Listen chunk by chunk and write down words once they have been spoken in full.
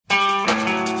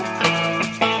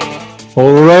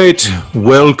All right,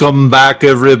 welcome back,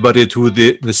 everybody, to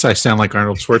this. I sound like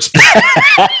Arnold Schwarzenegger.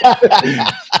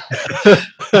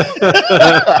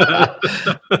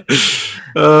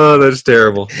 Oh, that's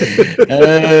terrible.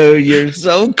 Oh, you're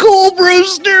so cool,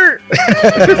 Brewster.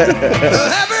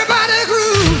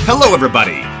 Hello,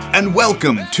 everybody, and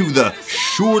welcome to the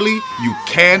Surely You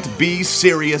Can't Be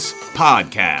Serious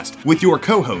podcast with your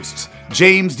co-hosts,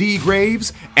 James D.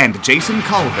 Graves and Jason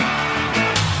Colvin.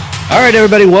 All right,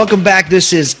 everybody, welcome back.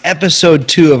 This is episode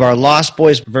 2 of our Lost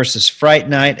Boys versus Fright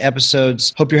Night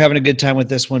episodes. Hope you're having a good time with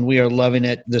this one. We are loving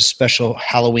it, this special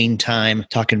Halloween time,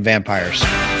 talking vampires.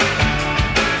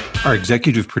 Our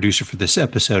executive producer for this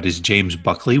episode is James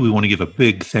Buckley. We want to give a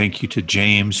big thank you to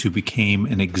James, who became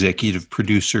an executive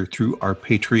producer through our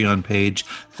Patreon page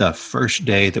the first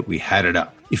day that we had it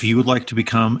up. If you would like to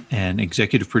become an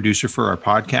executive producer for our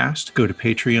podcast, go to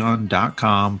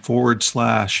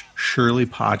patreon.com/Shirley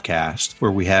Podcast,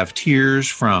 where we have tiers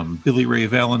from Billy Ray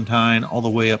Valentine all the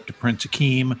way up to Prince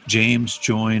Akeem. James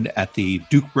joined at the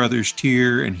Duke Brothers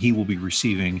tier, and he will be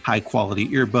receiving high-quality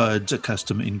earbuds, a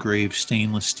custom engraved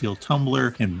stainless steel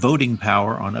tumbler, and voting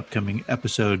power on upcoming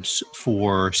episodes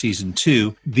for Season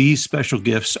 2. These special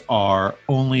gifts are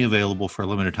only available for a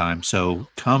limited time, so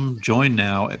come join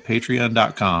now at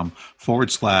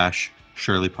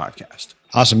patreon.com/Shirley Podcast.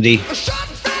 Awesome, D.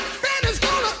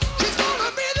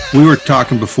 We were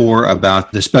talking before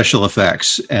about the special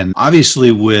effects, and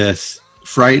obviously with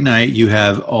Fright Night, you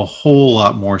have a whole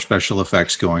lot more special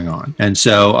effects going on. And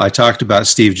so I talked about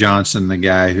Steve Johnson, the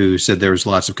guy who said there was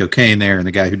lots of cocaine there, and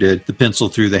the guy who did the pencil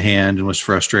through the hand and was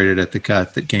frustrated at the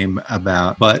cut that came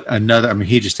about. But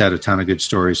he just had a ton of good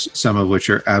stories, some of which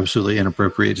are absolutely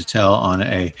inappropriate to tell on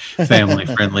a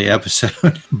family-friendly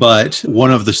episode. But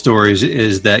one of the stories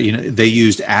is that, they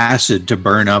used acid to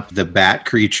burn up the bat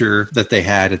creature that they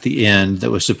had at the end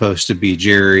that was supposed to be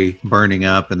Jerry burning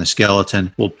up and the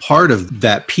skeleton. Well, part of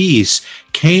that piece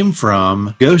came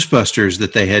from Ghostbusters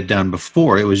that they had done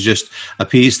before. It was just a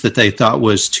piece that they thought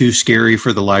was too scary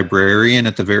for the librarian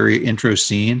at the very intro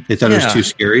scene. They thought it was too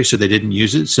scary, so they didn't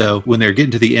use it. So when they're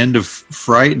getting to the end of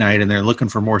Fright Night and they're looking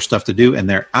for more stuff to do and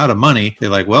they're out of money, they're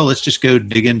like, well, let's just go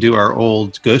dig into our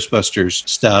old Ghostbusters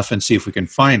stuff and see if we can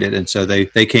find it. And so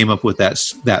they came up with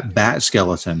that bat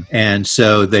skeleton. And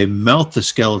so they melt the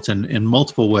skeleton in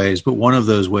multiple ways, but one of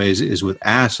those ways is with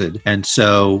acid. And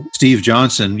so Steve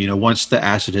Johnson, once the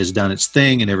acid has done its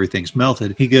thing and everything's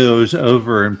melted, he goes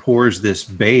over and pours this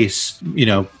base,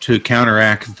 to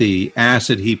counteract the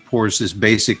acid. He pours this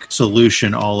basic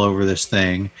solution all over this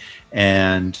thing.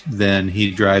 And then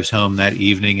he drives home that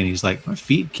evening and he's like, my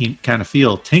feet kind of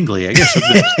feel tingly. I guess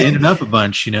I've been standing up a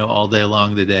bunch, all day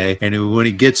long today. And when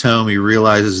he gets home, he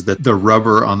realizes that the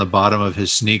rubber on the bottom of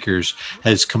his sneakers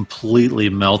has completely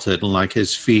melted and like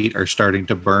his feet are starting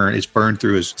to burn. It's burned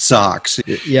through his socks.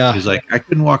 Yeah. He's like, I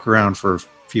couldn't walk around for a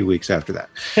few weeks after that.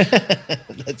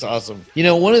 That's awesome.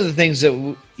 One of the things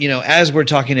that, as we're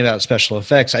talking about special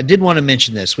effects, I did want to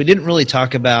mention this. We didn't really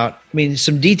talk about,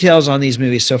 some details on these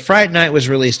movies. So Fright Night was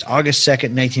released August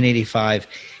 2nd, 1985,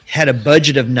 had a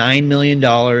budget of $9 million.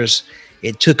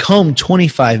 It took home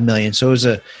 $25 million. So it was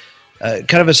a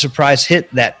kind of a surprise hit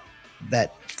that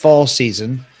fall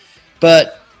season.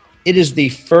 But it is the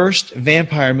first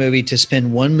vampire movie to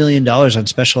spend $1 million on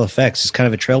special effects. It's kind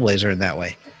of a trailblazer in that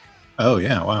way. Oh,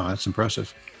 yeah. Wow. That's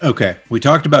impressive. Okay. We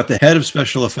talked about the head of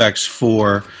special effects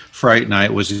for Fright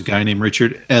Night was a guy named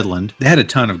Richard Edlund. They had a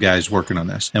ton of guys working on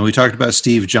this. And we talked about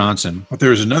Steve Johnson. But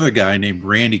there was another guy named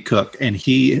Randy Cook, and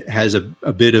he has a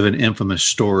bit of an infamous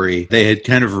story. They had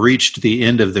kind of reached the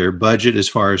end of their budget as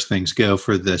far as things go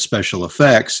for the special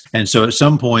effects. And so at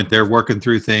some point, they're working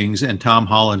through things, and Tom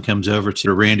Holland comes over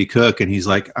to Randy Cook, and he's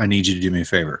like, I need you to do me a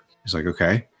favor. He's like,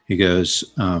 okay. He goes,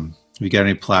 have you got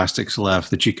any plastics left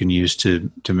that you can use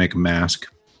to make a mask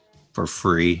for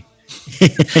free?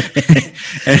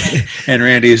 and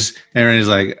Randy's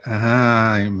like,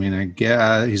 I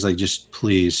guess. He's like, just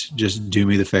do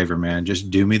me the favor, man. Just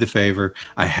do me the favor.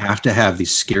 I have to have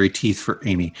these scary teeth for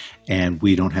Amy, and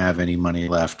we don't have any money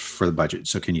left for the budget.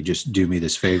 So can you just do me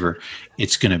this favor?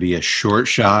 It's going to be a short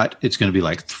shot. It's going to be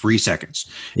like 3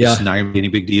 seconds. Yeah. It's not going to be any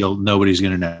big deal. Nobody's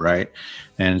going to know, right?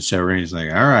 And so Randy's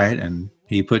like, all right. And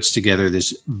he puts together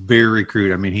this very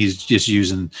crude, he's just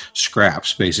using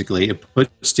scraps, basically. It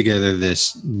puts together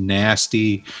this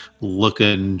nasty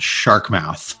looking shark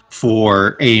mouth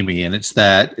for Amy. And it's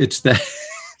that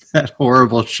that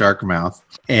horrible shark mouth.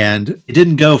 And it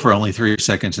didn't go for only 3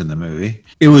 seconds in the movie.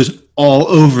 It was all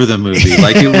over the movie.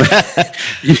 Like it was,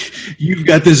 you've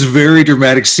got this very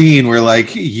dramatic scene where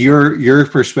like your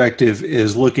perspective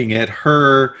is looking at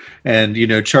her, and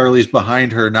Charlie's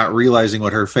behind her, not realizing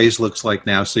what her face looks like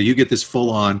now. So you get this full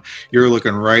on, you're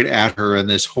looking right at her and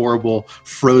this horrible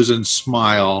frozen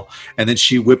smile, and then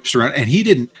she whips around, and he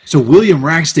didn't. So William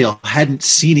Ragsdale hadn't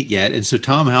seen it yet, and so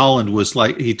Tom Holland was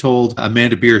like, he told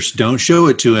Amanda Bierce, don't show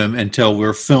it to him until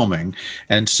we're filming.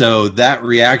 And so that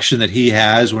reaction that he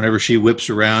has whenever she whips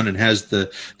around and has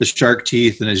the shark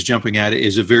teeth and is jumping at it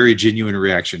is a very genuine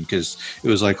reaction, because it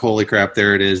was like, holy crap,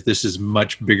 there it is. This is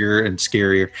much bigger and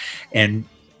scarier. And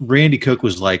Randy Cook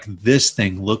was like, this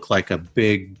thing looked like a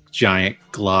big giant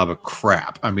glob of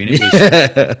crap. I mean, it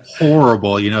was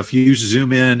horrible. If you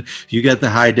zoom in, you get the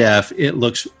high def, it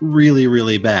looks really,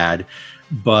 really bad.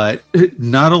 But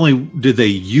not only did they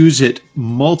use it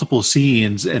multiple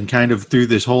scenes and kind of through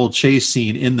this whole chase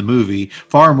scene in the movie,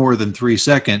 far more than 3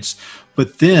 seconds,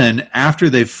 but then after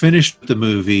they've finished the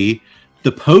movie,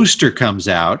 the poster comes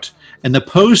out, and the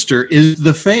poster is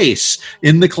the face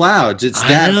in the clouds. It's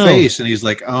that face. And he's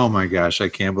like, oh my gosh, I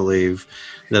can't believe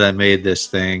that I made this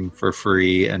thing for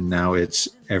free, and now it's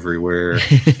everywhere.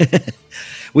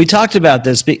 We talked about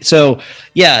this. So,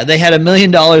 yeah, they had $1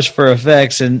 million for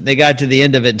effects, and they got to the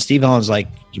end of it, and Steve Holland's like,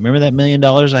 do you remember that $1 million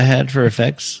I had for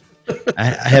effects? I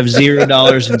have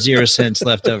 $0 and 0 cents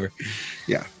left over.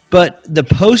 Yeah. But the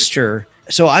poster,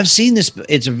 so I've seen this.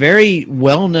 It's a very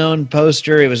well-known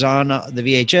poster. It was on the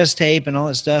VHS tape and all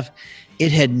that stuff.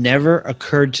 It had never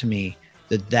occurred to me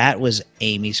that that was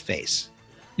Amy's face.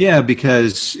 Yeah,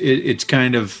 because it's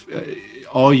kind of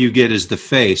all you get is the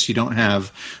face. You don't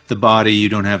have the body. You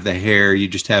don't have the hair. You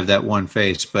just have that one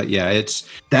face. But yeah, it's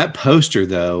that poster,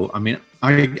 though. I mean,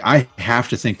 I have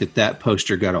to think that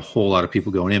poster got a whole lot of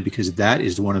people going in, because that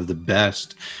is one of the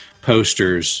best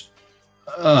posters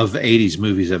of 80s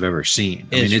movies I've ever seen.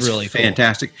 I mean, it's really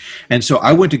fantastic. Cool. And so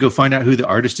I went to go find out who the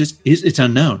artist is. It's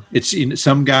unknown. It's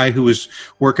some guy who was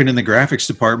working in the graphics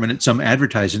department at some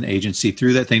advertising agency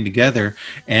threw that thing together,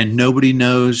 and nobody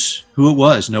knows who it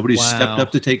was. Nobody stepped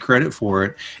up to take credit for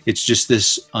it. It's just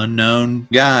this unknown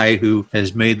guy who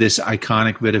has made this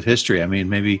iconic bit of history. I mean,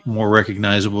 maybe more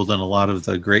recognizable than a lot of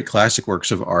the great classic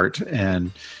works of art,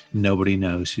 and nobody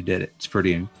knows who did it. It's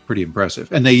pretty impressive.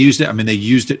 And they used it. I mean, they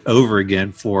used it over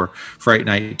again for Fright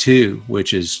Night 2,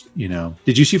 which is,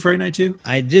 did you see Fright Night 2?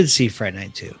 I did see Fright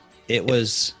Night 2. It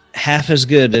was half as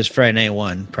good as Fright Night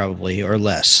 1, probably, or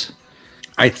less.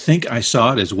 I think I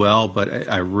saw it as well, but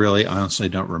I really honestly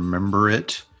don't remember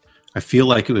it. I feel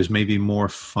like it was maybe more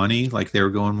funny, like they were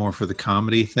going more for the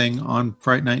comedy thing on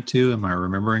Fright Night 2. Am I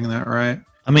remembering that right?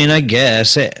 I mean, I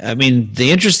guess. I mean,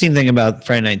 the interesting thing about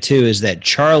Friday Night 2 is that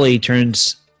Charlie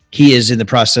he is in the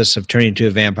process of turning into a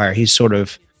vampire. He's sort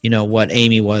of, what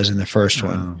Amy was in the first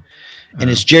one. And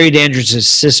it's Jerry Dandridge's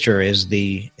sister is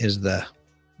the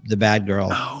bad girl.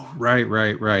 Oh,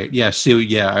 right. Yeah. So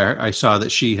yeah, I saw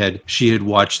that she had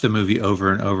watched the movie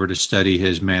over and over to study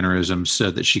his mannerisms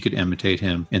so that she could imitate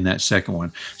him in that second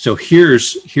one. So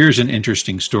here's an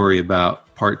interesting story about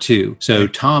Part 2. So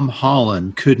Tom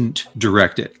Holland couldn't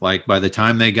direct it. Like by the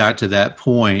time they got to that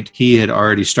point, he had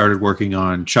already started working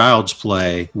on Child's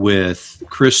Play with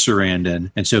Chris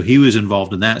Sarandon. And so he was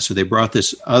involved in that. So they brought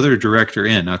this other director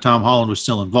in. Now, Tom Holland was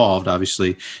still involved.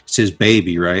 Obviously, it's his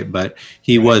baby, right? But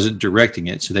he wasn't directing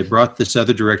it. So they brought this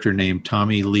other director named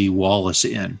Tommy Lee Wallace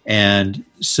in. And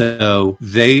so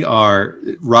Roddy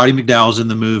McDowall's in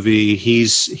the movie.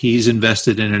 He's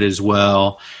invested in it as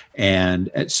well. And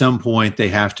at some point, they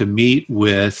have to meet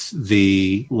with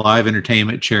the live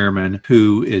entertainment chairman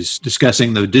who is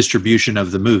discussing the distribution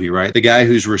of the movie, right? The guy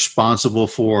who's responsible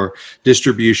for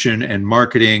distribution and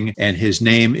marketing, and his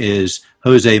name is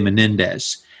Jose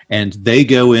Menendez. And they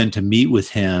go in to meet with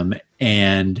him,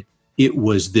 and it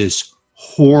was this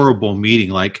horrible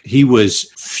meeting. Like he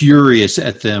was furious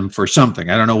at them for something.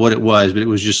 I don't know what it was, but it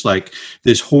was just like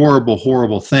this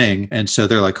horrible thing. And so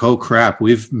they're like, oh crap,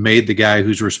 we've made the guy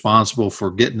who's responsible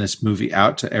for getting this movie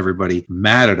out to everybody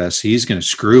mad at us. He's going to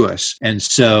screw us. And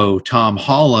so Tom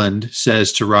Holland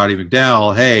says to Roddy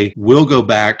McDowall, hey, we'll go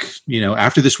back,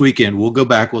 after this weekend, we'll go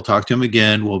back, we'll talk to him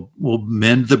again. We'll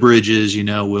mend the bridges,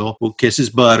 we'll kiss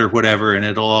his butt or whatever, and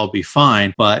it'll all be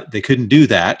fine. But they couldn't do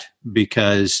that,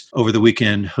 because over the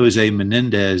weekend, Jose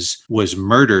Menendez was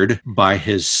murdered by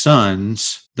his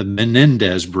sons, the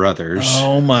Menendez brothers.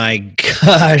 Oh my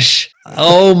gosh.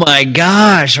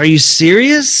 Are you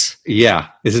serious? Yeah.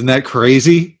 Isn't that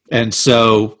crazy? And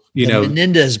so, the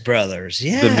Menendez brothers.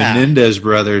 Yeah. The Menendez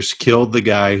brothers killed the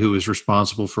guy who was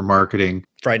responsible for marketing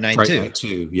Fright Night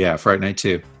 2. Yeah, Fright Night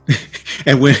 2.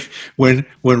 And when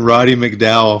Roddy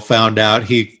McDowall found out,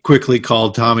 he quickly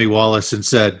called Tommy Wallace and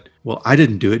said, Well, I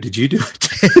didn't do it. Did you do it?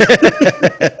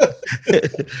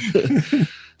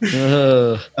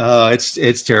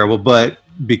 It's terrible. But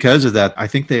because of that, I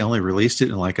think they only released it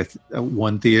in like a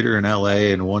one theater in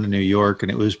LA and one in New York,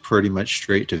 and it was pretty much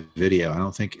straight to video. I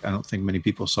don't think many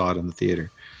people saw it in the theater.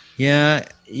 Yeah.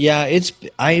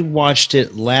 I watched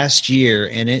it last year,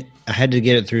 and I had to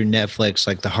get it through Netflix,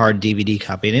 like the hard DVD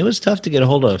copy, and it was tough to get a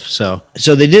hold of. So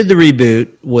they did the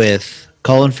reboot with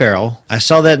Colin Farrell. I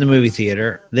saw that in the movie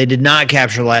theater. They did not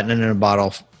capture Lightning in a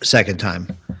bottle second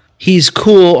time. He's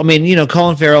cool. I mean,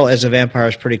 Colin Farrell as a vampire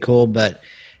is pretty cool, but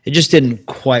it just didn't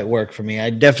quite work for me.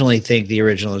 I definitely think the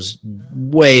original is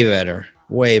way better.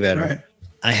 Way better. Right.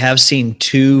 I have seen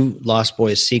 2 Lost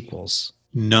Boys sequels.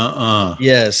 Nuh-uh.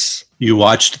 Yes. You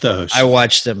watched those? I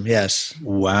watched them, yes.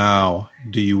 Wow.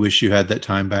 Do you wish you had that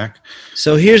time back?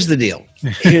 So here's the deal.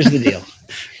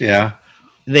 Yeah.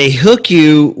 They hook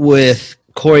you with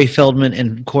Corey Feldman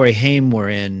and Corey Haim were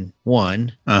in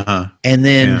one. Uh-huh. And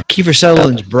then Kiefer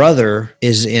Sutherland's brother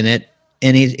is in it,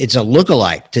 and it's a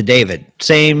lookalike to David.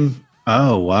 Same.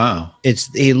 Oh, wow.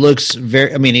 He looks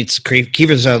very, it's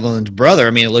Kiefer Sutherland's brother.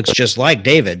 It looks just like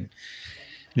David.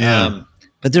 Yeah.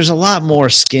 But there's a lot more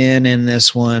skin in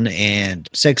this one and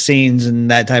sex scenes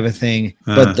and that type of thing.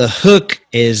 But the hook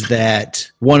is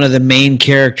that one of the main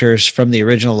characters from the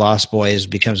original Lost Boys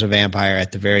becomes a vampire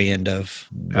at the very end of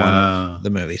one of the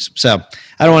movies. So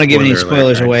I don't want to give any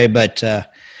spoilers away, but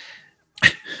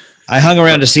I hung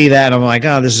around to see that, and I'm like,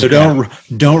 oh, this is so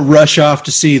don't rush off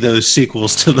to see those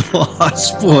sequels to the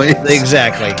Lost Boys.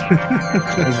 Exactly.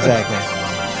 Exactly.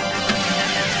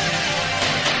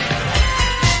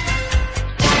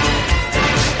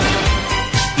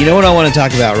 You know what I want to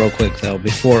talk about real quick, though,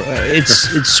 before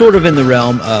it's sort of in the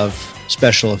realm of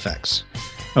special effects.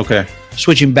 Okay.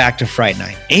 Switching back to Fright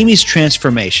Night. Amy's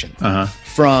transformation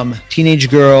from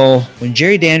teenage girl, when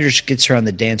Jerry Dandridge gets her on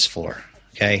the dance floor,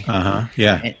 okay?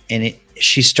 Yeah. And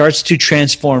she starts to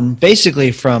transform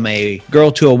basically from a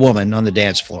girl to a woman on the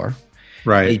dance floor.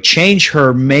 Right. They change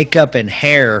her makeup and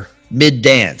hair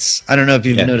mid-dance. I don't know if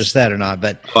you've noticed that or not,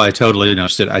 but... Oh, I totally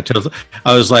noticed it. I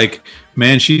was like,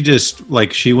 man, she just,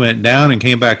 she went down and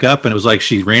came back up, and it was like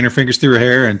she ran her fingers through her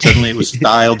hair, and suddenly it was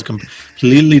styled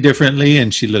completely differently,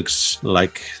 and she looks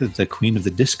like the queen of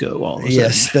the disco all of a sudden.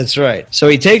 Yes, that's right. So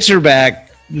he takes her back,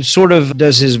 sort of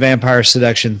does his vampire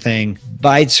seduction thing,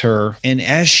 bites her, and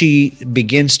as she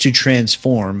begins to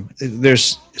transform,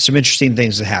 there's some interesting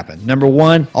things that happen. Number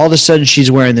one, all of a sudden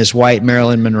she's wearing this white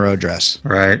Marilyn Monroe dress.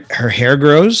 Right. Her hair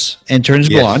grows and turns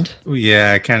blonde.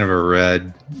 Yeah, kind of a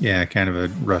red. Yeah, kind of a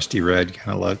rusty red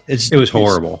kind of look. It was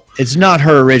horrible. It's not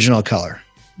her original color.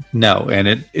 No, and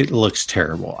it looks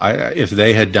terrible. If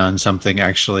they had done something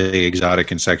actually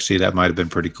exotic and sexy, that might have been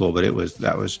pretty cool. But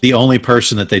that was the only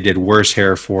person that they did worse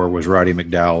hair for was Roddy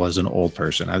McDowall as an old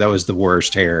person. That was the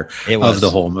worst hair of the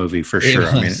whole movie for sure.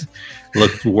 It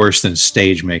looked worse than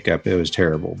stage makeup. It was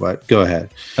terrible. But go ahead.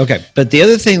 Okay, but the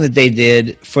other thing that they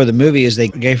did for the movie is they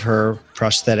gave her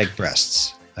prosthetic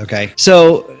breasts. Okay.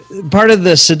 So part of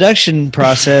the seduction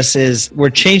process is we're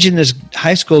changing this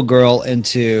high school girl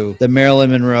into the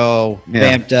Marilyn Monroe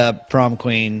vamped up prom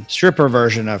queen stripper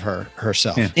version of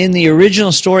herself. Yeah. In the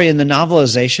original story, in the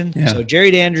novelization, so Jerry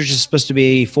Dandridge is supposed to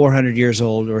be 400 years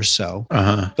old or so.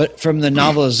 But from the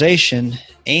novelization,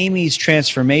 Amy's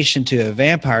transformation to a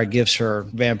vampire gives her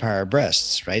vampire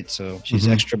breasts, right? So she's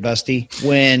extra busty.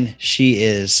 When she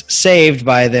is saved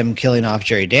by them killing off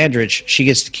Jerry Dandridge, she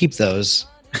gets to keep those.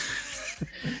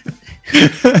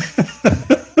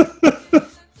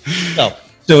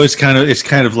 So it's kind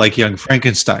of like Young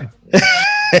Frankenstein.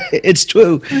 It's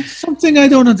true. It's something I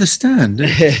don't understand.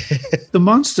 The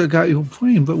monster got your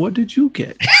brain, but what did you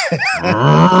get?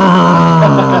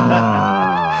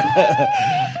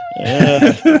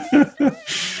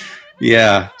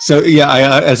 Yeah. So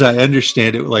as I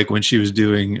understand it, like when she was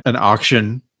doing an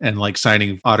auction and like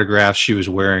signing autographs, she was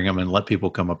wearing them and let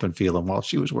people come up and feel them while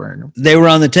she was wearing them. They were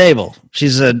on the table. She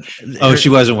said, "Oh, she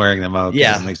wasn't wearing them." Okay.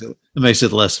 Yeah, it makes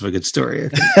it less of a good story.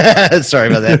 Sorry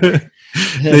about that.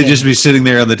 They'd just be sitting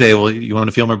there on the table. You want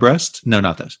to feel my breast? No,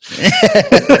 not those.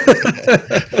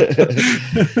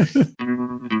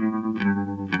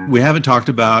 We haven't talked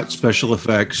about special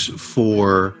effects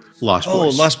for Lost Boys. Oh,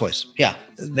 Lost Boys. Yeah.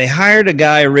 They hired a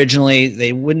guy originally.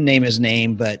 They wouldn't name his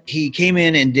name, but he came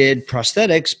in and did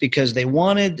prosthetics because they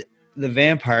wanted the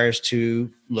vampires to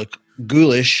look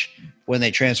ghoulish when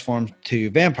they transformed to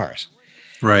vampires.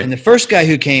 Right. And the first guy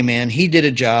who came in, he did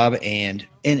a job and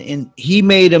he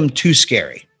made them too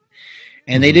scary.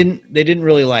 And they didn't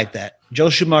really like that.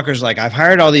 Joel Schumacher's like, I've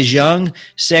hired all these young,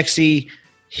 sexy,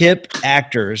 hip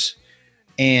actors,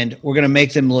 and we're going to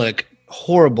make them look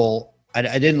horrible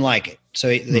I didn't like it. So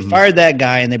they fired that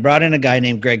guy, and they brought in a guy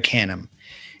named Greg Canham.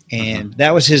 And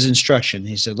that was his instruction.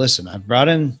 He said, listen, I've brought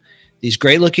in these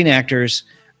great-looking actors.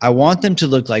 I want them to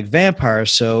look like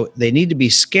vampires, so they need to be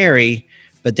scary,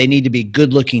 but they need to be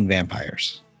good-looking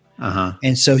vampires.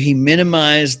 And so he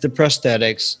minimized the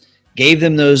prosthetics, gave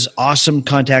them those awesome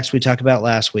contacts we talked about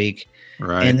last week.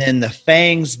 Right. And then the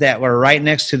fangs that were right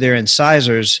next to their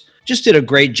incisors just did a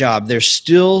great job. They're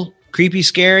still creepy,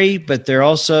 scary, but they're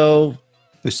also...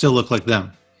 They still look like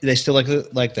them. They still look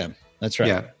like them. That's right.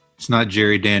 Yeah. It's not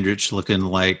Jerry Dandridge looking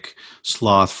like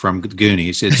Sloth from the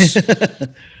Goonies. It's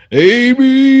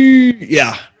Amy.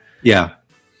 Yeah. Yeah.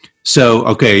 So,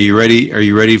 okay, are you ready? Are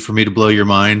you ready for me to blow your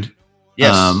mind?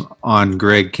 Yes. On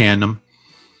Greg Canham?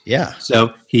 Yeah.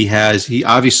 So he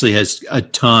obviously has a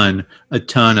ton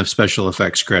of special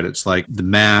effects credits, like The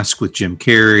Mask with Jim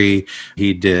Carrey.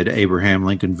 He did Abraham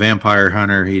Lincoln Vampire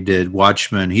Hunter. He did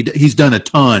Watchmen. He's done a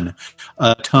ton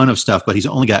of stuff, but he's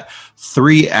only got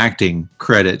 3 acting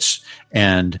credits.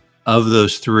 And of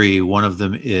those 3, one of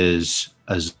them is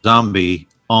a zombie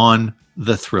on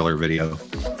the Thriller video.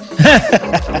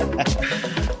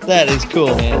 That is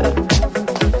cool, man.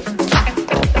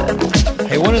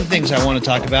 Hey, one of the things I want to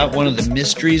talk about, one of the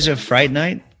mysteries of Fright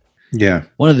Night. Yeah.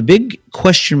 One of the big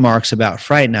question marks about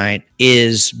Fright Night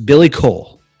is Billy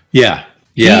Cole. Yeah.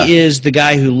 He is the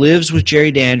guy who lives with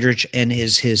Jerry Dandridge and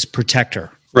is his protector.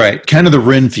 Right. Kind of the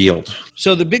Renfield.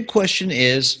 So the big question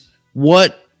is,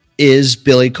 what is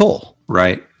Billy Cole?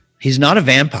 Right. He's not a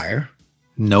vampire.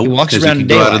 Nope. He walks around in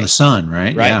go out daylight. in the sun,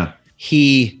 right? Right. Yeah.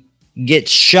 He gets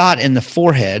shot in the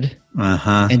forehead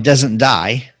and doesn't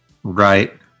die.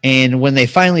 Right. And when they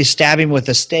finally stab him with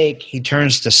a stake, he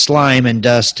turns to slime and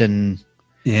dust. And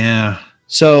yeah.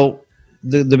 So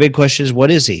the big question is, what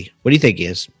is he? What do you think he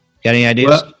is? Got any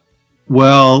ideas?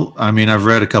 Well, I mean, I've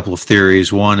read a couple of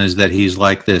theories. One is that he's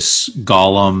like this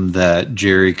golem that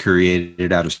Jerry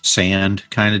created out of sand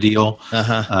kind of deal,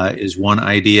 is one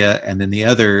idea. And then the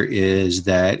other is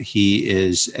that he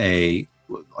is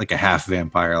like a half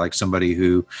vampire, like somebody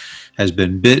who has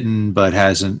been bitten but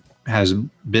hasn't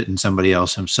bitten somebody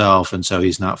else himself, and so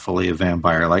he's not fully a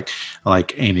vampire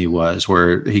like Amy was,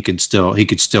 where he could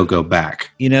still go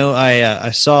back. You know,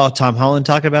 I saw Tom Holland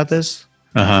talk about this,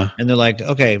 and they're like,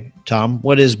 "Okay, Tom,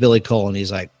 what is Billy Cole?" And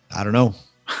he's like, "I don't know,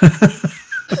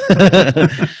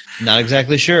 not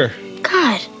exactly sure."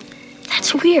 God,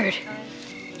 that's weird.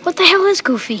 What the hell is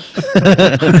Goofy?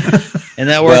 And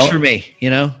that works for me, you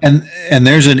know. And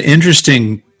there's an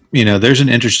interesting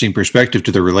perspective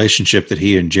to the relationship that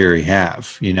he and Jerry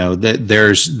have. You know, that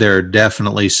there are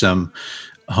definitely some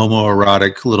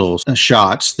homoerotic little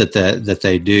shots that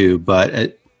they do,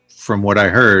 but from what I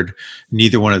heard,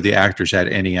 neither one of the actors had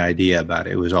any idea about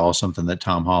it. It was all something that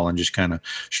Tom Holland just kind of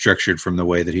structured from the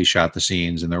way that he shot the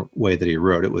scenes and the way that he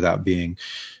wrote it without being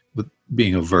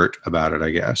overt about it,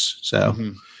 I guess. So,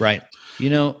 Right. You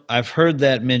know, I've heard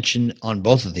that mentioned on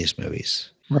both of these movies.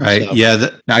 Right. So. Yeah.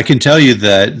 I can tell you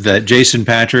that Jason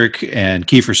Patrick and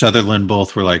Kiefer Sutherland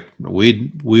both were like, we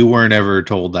weren't ever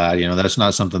told that. You know, that's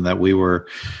not something that we were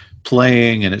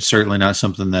playing, and it's certainly not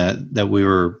something that we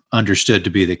were understood to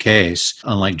be the case.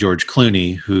 Unlike George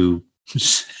Clooney, who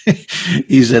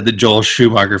he said that Joel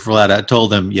Schumacher flat out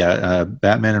told him,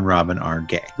 Batman and Robin are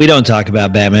gay. We don't talk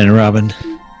about Batman and Robin.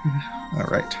 All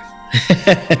right.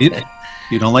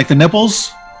 You don't like the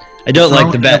nipples? I don't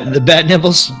like the bat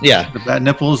nipples. Yeah. The bat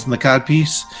nipples and the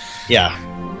codpiece. Yeah.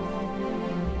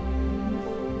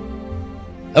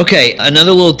 Okay,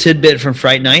 another little tidbit from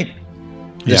Fright Night.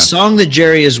 The song that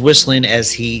Jerry is whistling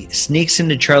as he sneaks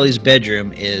into Charlie's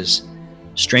bedroom is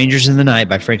Strangers in the Night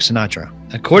by Frank Sinatra.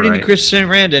 According to Chris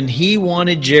Sarandon, he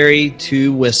wanted Jerry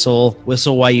to whistle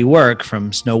While You Work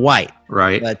from Snow White.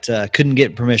 Right. But couldn't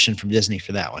get permission from Disney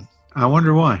for that one. I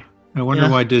wonder why.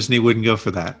 Why Disney wouldn't go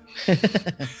for that.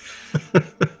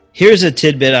 Here's a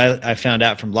tidbit I found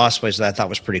out from Lost Boys that I thought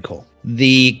was pretty cool.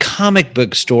 The comic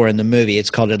book store in the movie,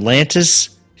 it's called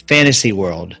Atlantis Fantasy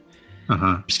World.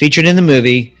 It's featured in the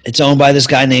movie. It's owned by this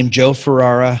guy named Joe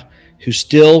Ferrara, who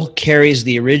still carries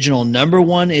the original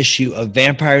 #1 issue of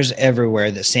Vampires Everywhere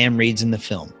that Sam reads in the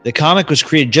film. The comic was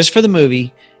created just for the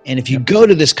movie, and if you go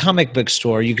to this comic book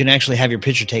store, you can actually have your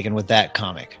picture taken with that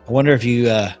comic. I wonder if you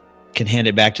can hand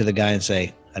it back to the guy and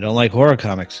say, I don't like horror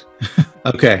comics.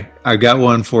 Okay, I got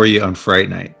one for you on Fright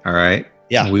Night, all right?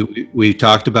 Yeah. We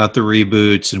talked about the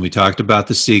reboots and we talked about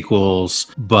the sequels,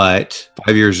 but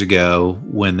 5 years ago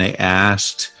when they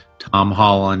asked Tom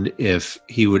Holland if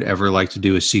he would ever like to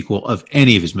do a sequel of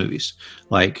any of his movies,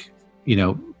 like, you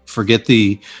know, forget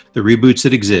the reboots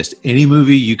that exist, any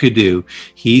movie you could do,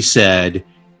 he said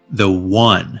the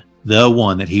one the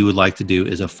one that he would like to do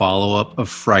is a follow-up of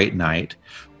Fright Night,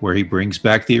 where he brings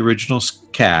back the original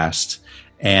cast.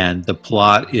 And the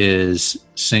plot is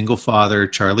single father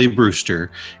Charlie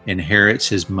Brewster inherits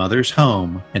his mother's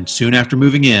home. And soon after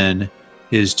moving in,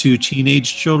 his 2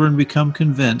 teenage children become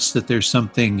convinced that there's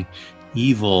something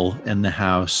evil in the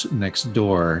house next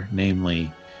door,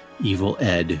 namely Evil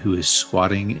Ed, who is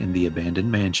squatting in the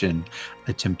abandoned mansion,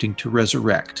 attempting to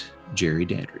resurrect Jerry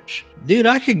Dandridge. Dude,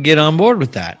 I could get on board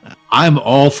with that. I'm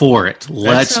all for it.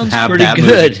 Let's have that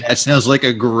movie. That sounds like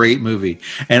a great movie.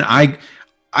 And I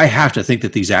have to think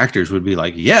that these actors would be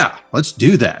like, yeah, let's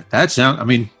do that.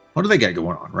 What do they got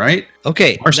going on, right?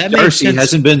 Okay. Darcy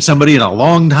hasn't been somebody in a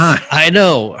long time. I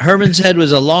know. Herman's Head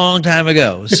was a long time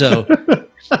ago. So,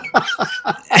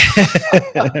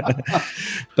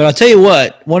 but I'll tell you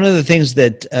what, one of the things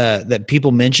that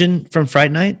people mention from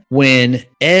Fright Night, when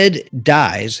Ed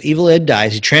dies, Evil Ed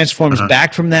dies, he transforms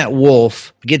back from that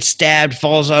wolf, gets stabbed,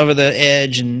 falls over the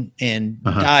edge and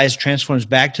dies, transforms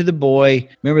back to the boy.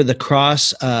 Remember, the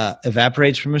cross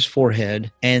evaporates from his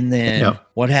forehead. And then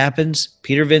what happens?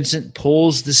 Peter Vincent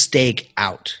pulls the stake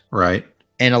out. Right.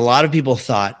 And a lot of people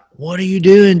thought, what are you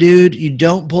doing, dude? You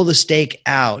don't pull the stake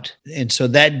out. And so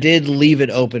that did leave it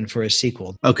open for a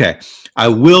sequel. Okay. I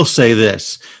will say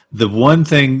this. The one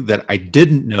thing that I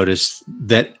didn't notice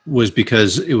that was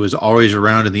because it was always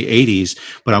around in the 80s,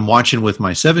 but I'm watching with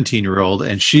my 17-year-old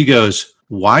and she goes,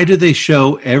 why do they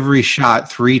show every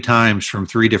shot 3 times from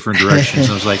 3 different directions?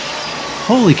 I was like,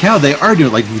 holy cow, they are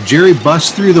doing, like, Jerry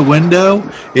busts through the window.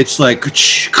 It's like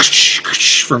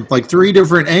from like 3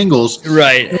 different angles.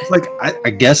 Right. It's like, I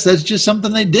guess that's just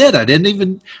something they did.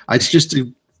 I've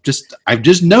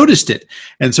just noticed it.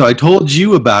 And so I told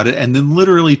you about it. And then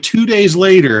literally 2 days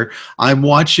later, I'm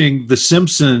watching the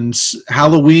Simpsons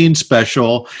Halloween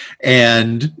special,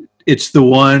 and it's the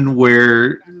one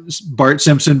where Bart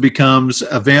Simpson becomes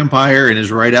a vampire and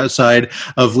is right outside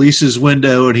of Lisa's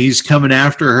window, and he's coming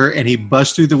after her, and he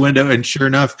busts through the window, and sure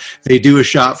enough, they do a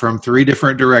shot from 3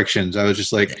 different directions. I was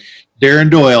just like,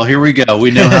 Darren Doyle, here we go. We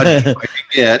know how to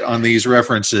get on these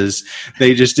references.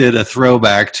 They just did a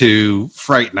throwback to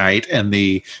Fright Night and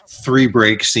the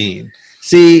 3-break scene.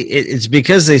 See, it's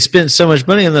because they spent so much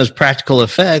money on those practical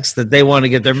effects that they want to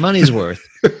get their money's worth.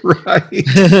 Right.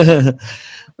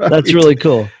 That's really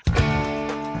cool.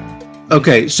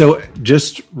 Okay, so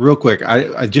just real quick,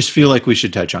 I just feel like we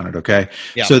should touch on it, okay?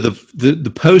 Yeah. So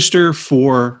the poster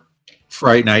for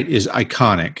Fright Night is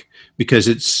iconic because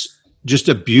it's just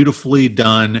a beautifully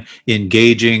done,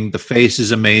 engaging. The face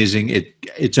is amazing.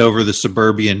 It's over the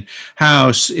suburban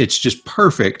house. It's just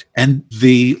perfect. And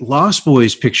the Lost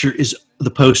Boys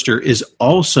the poster is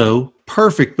also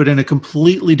perfect, but in a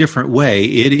completely different way.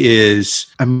 It is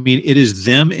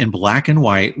them in black and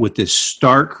white with this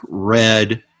stark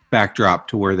red backdrop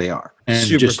to where they are. And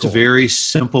super just cool. Very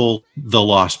simple, The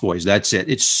Lost Boys. That's it.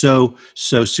 It's so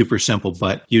super simple,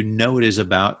 but it is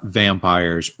about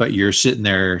vampires, but you're sitting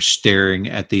there staring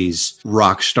at these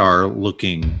rock star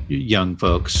looking young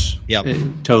folks. Yep.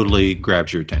 It totally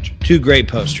grabs your attention. 2 great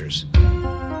posters.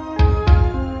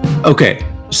 Okay.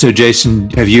 So Jason,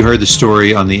 have you heard the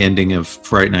story on the ending of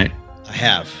Fright Night? I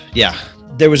have. Yeah.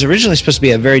 There was originally supposed to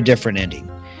be a very different ending.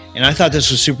 And I thought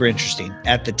this was super interesting.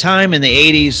 At the time in the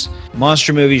 80s,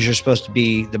 monster movies are supposed to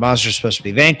be, the monsters are supposed to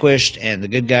be vanquished and the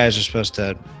good guys are supposed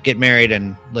to get married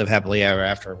and live happily ever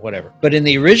after, whatever. But in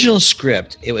the original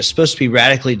script, it was supposed to be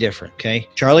radically different, okay?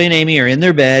 Charlie and Amy are in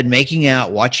their bed, making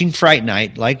out, watching Fright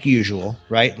Night like usual,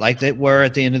 right? Like they were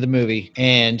at the end of the movie.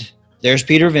 And there's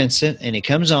Peter Vincent, and he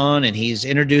comes on and he's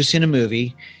introducing a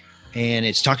movie, and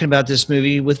it's talking about this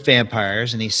movie with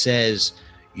vampires. And he says,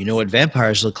 you know what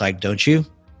vampires look like, don't you?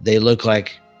 They look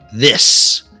like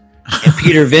this. And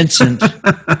Peter Vincent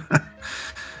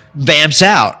vamps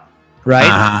out,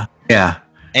 right? Yeah.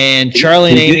 And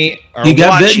Charlie and Amy are He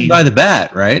got watching. bitten by the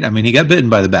bat, right? I mean, he got bitten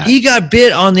by the bat. He got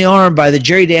bit on the arm by the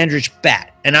Jerry Dandridge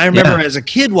bat. And I remember as a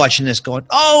kid watching this going,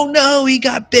 oh no, he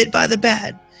got bit by the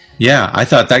bat. Yeah, I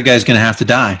thought that guy's going to have to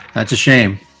die. That's a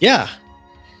shame. Yeah.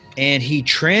 And he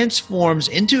transforms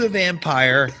into a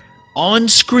vampire on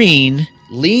screen,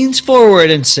 leans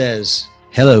forward and says,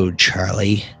 hello,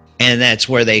 Charlie. And that's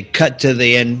where they cut to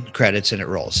the end credits and it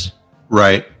rolls.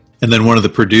 Right. And then one of the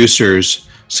producers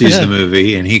sees the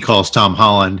movie and he calls Tom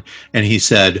Holland and he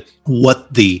said,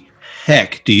 what the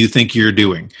heck do you think you're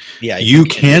doing? Yeah, you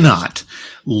cannot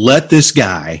let this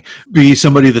guy be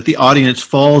somebody that the audience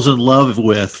falls in love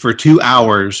with for 2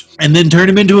 hours and then turn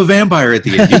him into a vampire at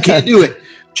the end. You can't do it.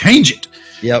 Change it.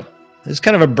 Yep. It's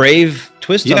kind of a brave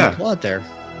twist on the plot there.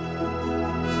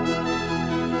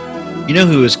 You know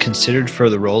who was considered for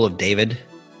the role of David?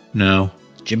 No.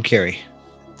 Jim Carrey.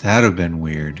 That would have been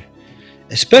weird.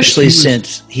 Especially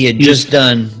since he had just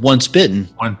done Once Bitten.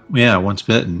 Once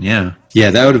Bitten. Yeah. Yeah,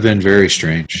 that would have been very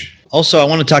strange. Also, I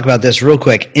want to talk about this real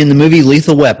quick. In the movie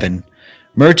Lethal Weapon,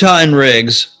 Murtaugh and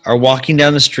Riggs are walking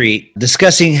down the street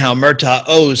discussing how Murtaugh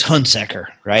owes Hunsaker,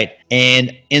 right?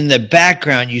 And in the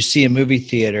background, you see a movie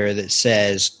theater that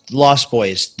says Lost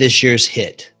Boys, this year's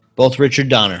hit. Both Richard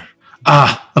Donner.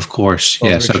 Ah, of course. Both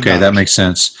yes. Richard Okay. Donner. That makes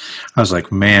sense. I was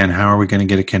like, man, how are we going to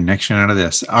get a connection out of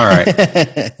this? All right.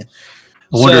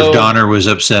 I wonder if Donner was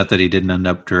upset that he didn't end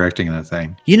up directing that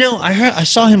thing. You know, I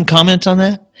saw him comment on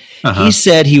that. Uh-huh. He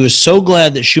said he was so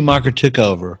glad that Schumacher took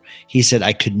over. He said,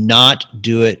 I could not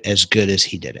do it as good as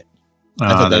he did it. I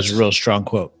thought that was a real strong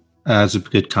quote. That's a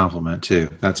good compliment, too.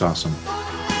 That's awesome.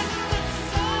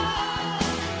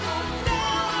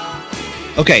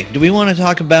 Okay, do we want to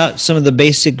talk about some of the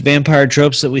basic vampire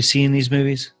tropes that we see in these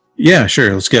movies? Yeah,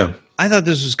 sure. Let's go. I thought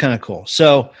this was kind of cool.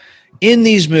 So, in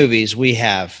these movies, we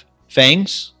have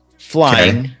fangs,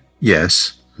 flying, Okay.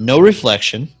 Yes. no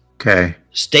reflection, Okay.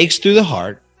 stakes through the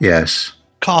heart, Yes.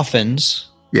 coffins,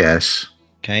 Yes.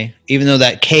 okay? Even though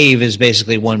that cave is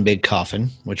basically one big coffin,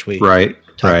 which we Right.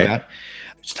 talked Right. about.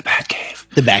 It's the Batcave.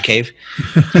 The Batcave.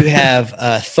 You have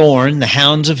Thorn, the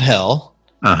Hounds of Hell.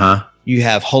 Uh-huh. You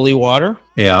have holy water.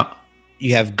 Yeah.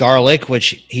 You have garlic,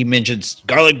 which he mentions,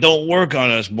 garlic don't work on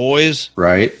us, boys.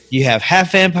 Right. You have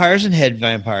half vampires and head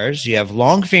vampires. You have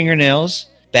long fingernails,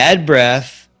 bad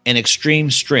breath, and extreme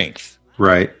strength.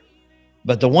 Right.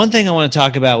 But the one thing I want to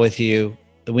talk about with you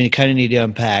that we kind of need to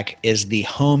unpack is the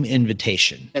home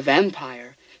invitation. A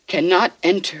vampire cannot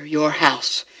enter your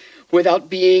house without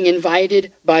being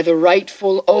invited by the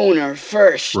rightful owner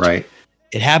first. Right.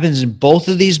 It happens in both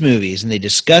of these movies, and they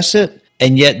discuss it,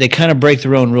 and yet they kind of break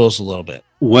their own rules a little bit.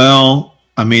 Well,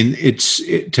 I mean,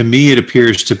 to me, it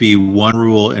appears to be one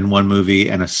rule in one movie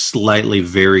and a slightly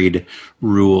varied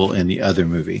rule in the other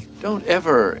movie. Don't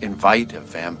ever invite a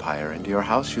vampire into your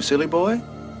house, you silly boy.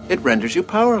 It renders you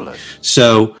powerless.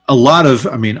 So a lot of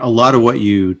what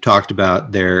you talked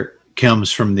about there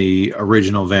comes from the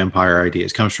original vampire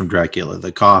ideas. Comes from Dracula,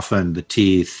 the coffin, the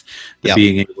teeth, the Yep.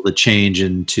 being able to change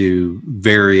into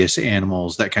various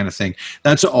animals, that kind of thing.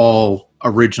 That's all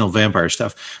original vampire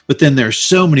stuff. But then there's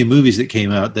so many movies that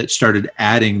came out that started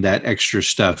adding that extra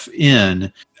stuff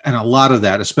in. And a lot of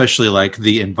that, especially like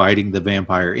the inviting the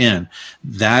vampire in,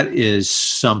 that is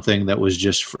something that was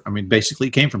just, basically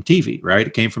came from TV, right?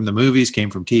 It came from the movies, came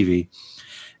from TV.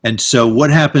 And so what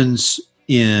happens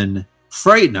in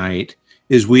Fright Night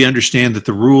is we understand that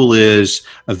the rule is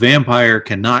a vampire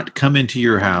cannot come into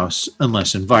your house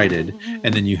unless invited.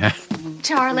 And then you have,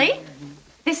 Charlie,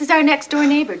 this is our next door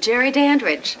neighbor, Jerry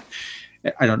Dandridge.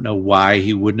 I don't know why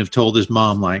he wouldn't have told his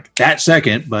mom like that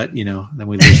second, but then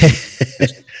we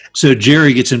lose. So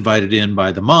Jerry gets invited in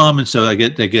by the mom, and so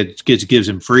gives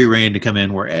him free reign to come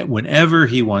in whenever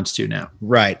he wants to now.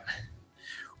 Right.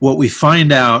 What we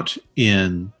find out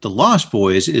in The Lost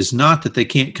Boys is not that they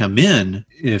can't come in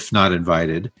if not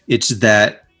invited. It's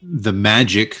that the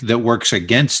magic that works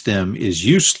against them is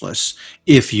useless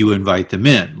if you invite them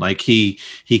in. Like he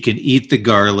can eat the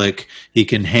garlic, he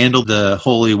can handle the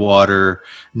holy water.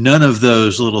 None of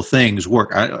those little things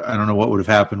work. I don't know what would have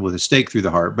happened with a stake through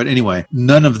the heart, but anyway,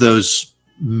 none of those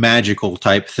magical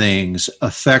type things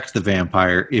affect the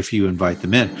vampire if you invite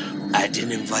them in. I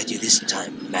didn't invite you this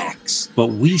time, Max. But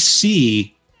we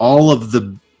see all of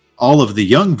the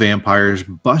young vampires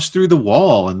bust through the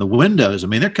wall and the windows. I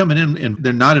mean, they're coming in and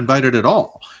they're not invited at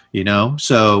all,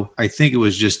 So I think it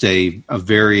was just a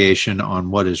variation on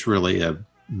what is really a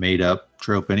made up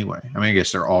trope anyway. I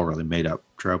guess they're all really made up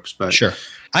tropes, but Sure.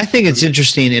 I think it's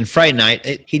interesting in Fright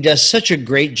Night. He does such a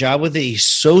great job with it. He's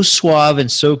so suave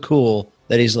and so cool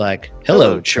that he's like,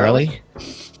 hello, Charlie.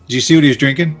 Did you see what he was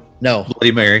drinking? No.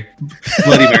 Bloody Mary.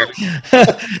 Bloody Mary.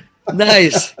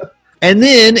 Nice. And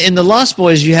then in The Lost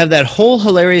Boys, you have that whole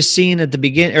hilarious scene at the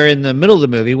beginning or in the middle of the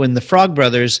movie when the Frog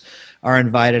Brothers are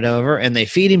invited over and they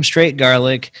feed him straight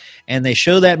garlic and they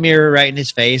show that mirror right in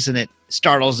his face and it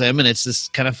startles him and it's this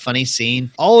kind of funny scene.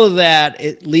 All of that,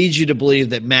 it leads you to believe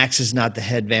that Max is not the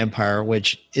head vampire,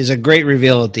 which is a great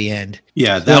reveal at the end.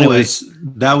 Yeah, that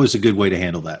was a good way to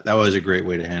handle that. That was a great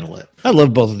way to handle it. I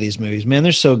love both of these movies, man.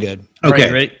 They're so good. All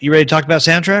Okay. right, you ready to talk about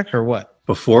soundtrack or what?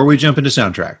 Before we jump into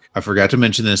soundtrack, I forgot to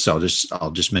mention this. So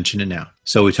I'll just mention it now.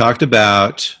 So we talked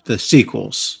about the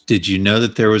sequels. Did you know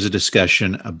that there was a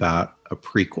discussion about a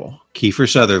prequel?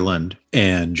 Kiefer Sutherland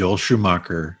and Joel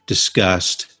Schumacher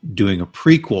discussed doing a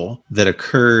prequel that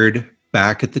occurred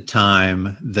back at the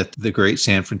time that the great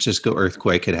San Francisco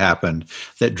earthquake had happened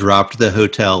that dropped the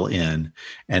hotel in,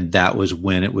 and that was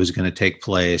when it was going to take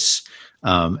place.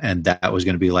 And that was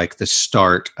going to be like the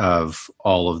start of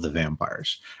all of the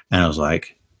vampires. And I was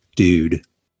like, dude,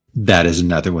 that is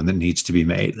another one that needs to be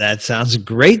made. That sounds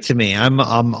great to me. I'm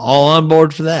all on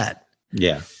board for that.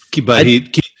 Yeah. But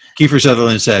Kiefer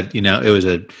Sutherland said, it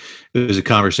was a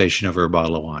conversation over a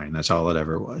bottle of wine. That's all it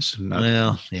ever was.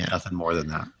 Nothing more than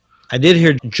that. I did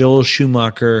hear Joel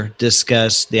Schumacher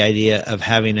discuss the idea of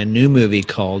having a new movie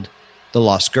called The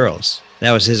Lost Girls.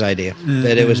 That was his idea.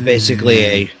 That it was basically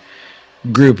a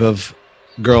group of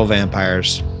girl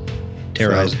vampires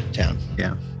terrorizing town.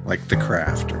 Yeah, like The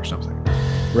Craft or something.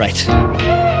 Right.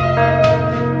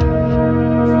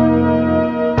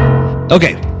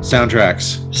 Okay.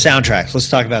 Soundtracks. Let's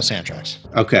talk about soundtracks.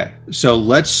 Okay, so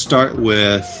let's start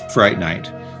with Fright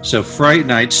Night. So Fright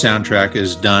Night's soundtrack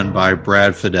is done by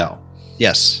Brad Fiedel.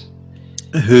 Yes.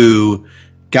 Who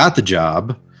got the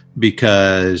job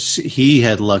because he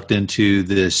had lucked into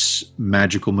this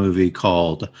magical movie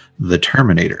called The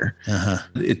Terminator.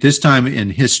 At this time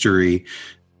in history,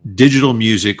 digital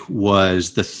music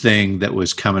was the thing that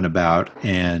was coming about,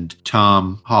 and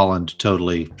Tom Holland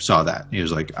totally saw that. He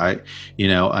was like, I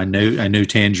know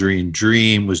Tangerine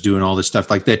Dream was doing all this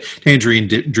stuff like that. Tangerine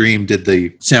Dream did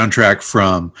the soundtrack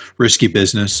from Risky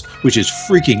Business, which is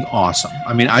freaking awesome.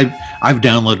 I mean, I've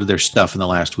downloaded their stuff in the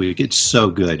last week. It's so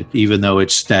good. Even though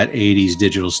it's that 80s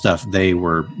digital stuff, they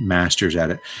were masters at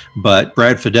it. But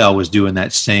Brad Fiedel was doing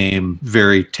that same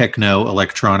very techno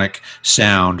electronic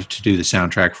sound to do the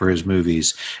soundtrack for his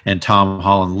movies, and Tom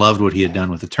Holland loved what he had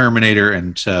done with the Terminator,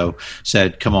 and so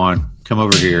said, come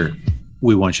over here,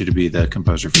 we want you to be the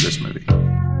composer for this movie.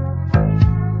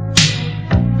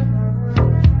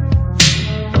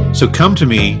 So Come to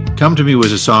Me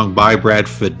was a song by Brad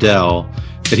Fiedel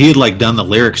that he had done the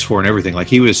lyrics for and everything.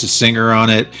 He was a singer on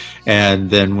it, and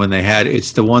then when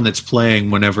it's the one that's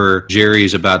playing whenever Jerry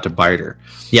is about to bite her.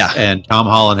 Yeah. And Tom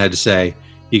Holland had to say,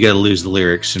 you got to lose the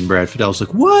lyrics. And Brad Fiedel's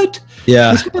like, what?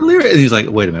 Yeah. And he's like,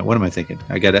 wait a minute, what am I thinking?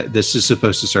 This is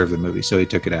supposed to serve the movie. So he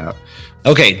took it out.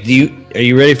 Okay. Are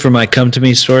you ready for my Come to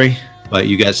Me story? But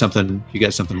you got something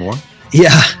more?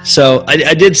 Yeah. So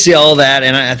I did see all that,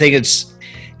 and I think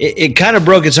it kind of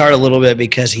broke his heart a little bit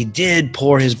because he did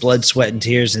pour his blood, sweat, and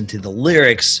tears into the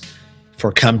lyrics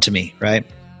for Come to Me, right?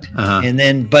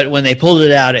 But when they pulled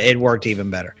it out, it worked even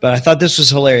better. But I thought this was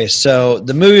hilarious. So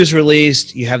the movie was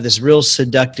released. You have this real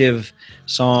seductive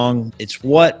song. It's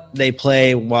what they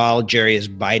play while Jerry is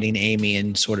biting Amy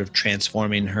and sort of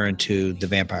transforming her into the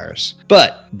vampires.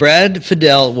 But Brad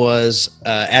Fiedel was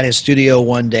at his studio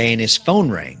one day and his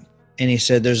phone rang. And he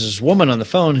said, there's this woman on the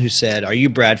phone who said, are you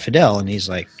Brad Fiedel? And he's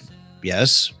like,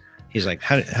 yes. He's like,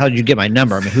 how did you get my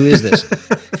number? I mean, who is this?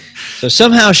 So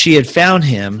somehow she had found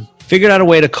him, figured out a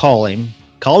way to call him,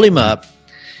 called him up,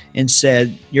 and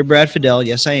said, you're Brad Fiedel.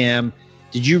 Yes, I am.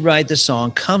 Did you write the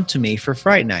song Come to Me for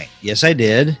Fright Night? Yes, I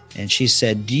did. And she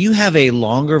said, do you have a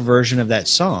longer version of that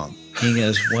song? He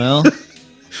goes, well,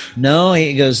 no.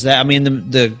 He goes,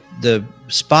 the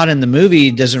spot in the movie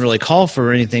doesn't really call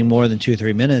for anything more than 2 or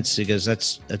 3 minutes. He goes,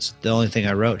 that's the only thing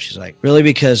I wrote. She's like, really?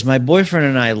 Because my boyfriend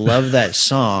and I love that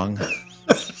song.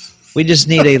 We just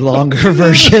need a longer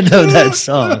version of that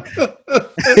song.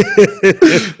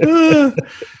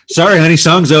 Sorry, honey,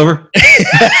 song's over.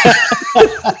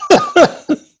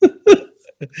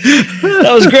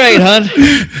 That was great, hon.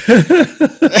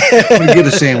 I'm gonna get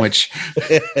a sandwich.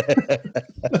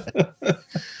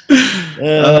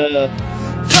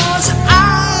 Cause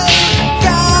I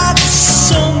got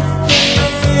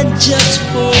something just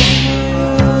for you.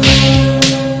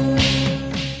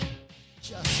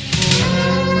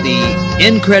 The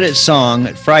end credit song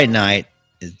at Fright Night,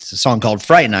 it's a song called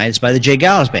Fright Night. It's by the J.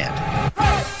 Geils Band.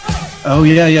 Oh,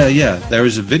 yeah. There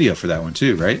was a video for that one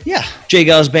too, right? Yeah. J.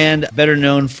 Geils Band, better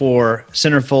known for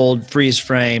Centerfold, Freeze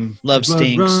Frame, Love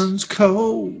Stinks. Blood runs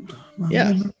cold.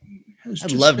 Yeah. I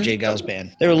love J. Geils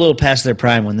Band. They were a little past their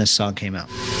prime when this song came out.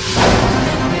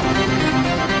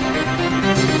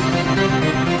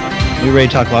 We ready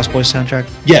to talk Lost Boys soundtrack?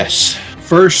 Yes.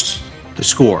 First, the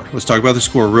score. Let's talk about the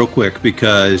score real quick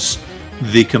because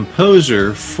the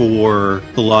composer for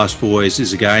The Lost Boys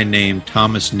is a guy named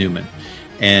Thomas Newman.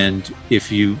 And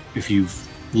if you've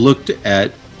looked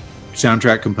at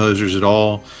soundtrack composers at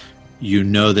all, you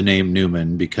know the name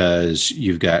Newman because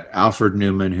you've got Alfred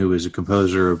Newman, who is a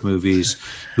composer of movies,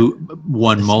 who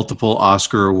won multiple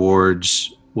Oscar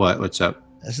awards. What's up?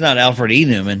 That's not Alfred E.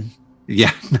 Newman.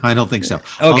 Yeah, no, I don't think so.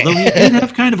 Okay. Although he did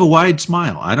have kind of a wide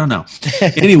smile. I don't know.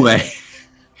 Anyway,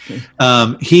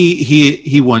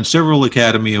 He won several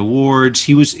Academy Awards.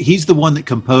 He's the one that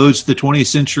composed the 20th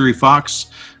Century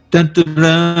Fox. He did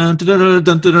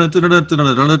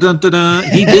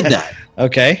that.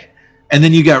 Okay. And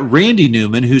then you got Randy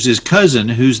Newman, who's his cousin,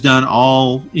 who's done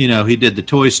all, he did the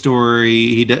Toy Story.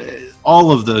 He did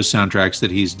all of those soundtracks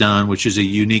that he's done, which is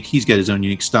he's got his own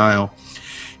unique style.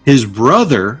 His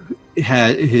brother,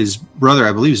 I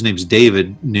believe his name's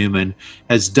David Newman,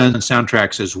 has done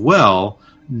soundtracks as well.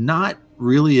 Not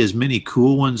really as many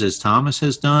cool ones as Thomas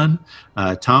has done.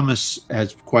 Thomas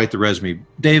has quite the resume.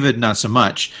 David, not so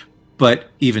much.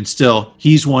 But even still,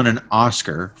 he's won an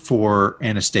Oscar for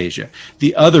Anastasia.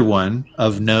 The other one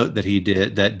of note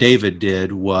that David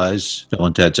did, was Bill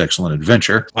and Ted's Excellent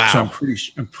Adventure. Wow. So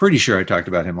I'm pretty sure I talked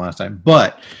about him last time.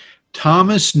 But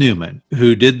Thomas Newman,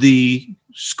 who did the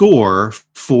score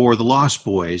for The Lost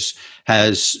Boys,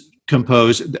 has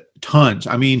composed tons.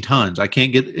 I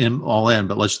can't get them all in,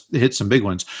 but let's hit some big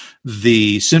ones.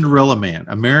 The Cinderella Man,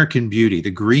 American Beauty, The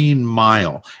Green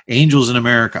Mile, Angels in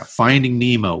America, Finding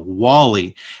Nemo,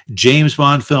 WALL-E, James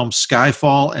Bond films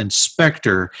Skyfall and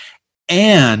Spectre,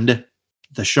 and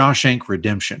The Shawshank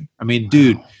Redemption.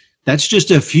 Dude, that's just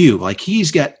a few. Like,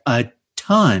 he's got a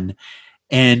ton,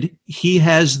 and he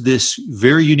has this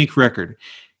very unique record.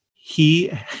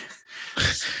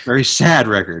 Very sad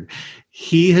record.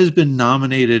 He has been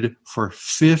nominated for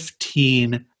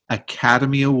 15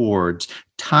 Academy Awards,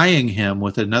 tying him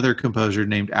with another composer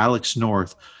named Alex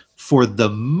North for the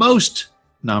most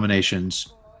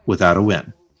nominations without a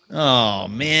win. Oh,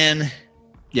 man.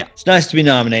 Yeah. It's nice to be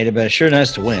nominated, but it's sure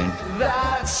nice to win.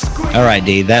 All right,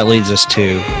 Dee, that leads us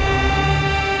to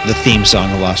the theme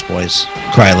song of Lost Boys,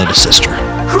 Cry Little Sister.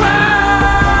 Cry,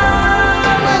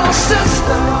 little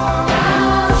sister.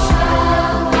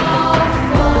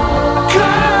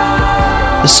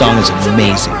 This song is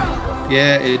amazing.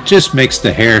 Yeah, it just makes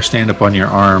the hair stand up on your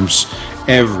arms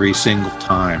every single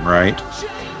time, right?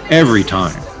 Every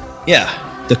time.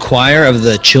 Yeah. The choir of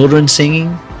the children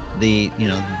singing,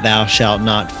 thou shalt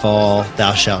not fall,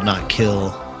 thou shalt not kill,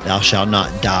 thou shalt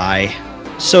not die.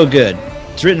 So good.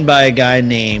 It's written by a guy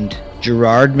named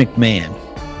Gerard McMahon.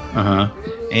 Uh-huh.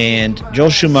 And Joel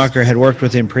Schumacher had worked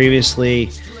with him previously,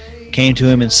 came to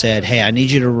him and said, hey, I need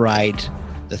you to write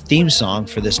the theme song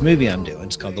for this movie I'm doing.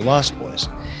 It's called The Lost Boys.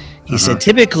 He said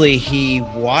typically he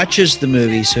watches the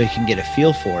movie so he can get a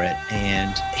feel for it,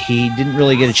 and he didn't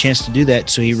really get a chance to do that,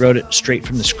 so he wrote it straight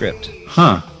from the script.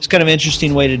 Huh. It's kind of an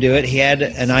interesting way to do it. He had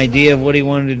an idea of what he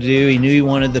wanted to do. He knew he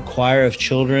wanted the choir of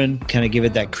children, kind of give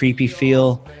it that creepy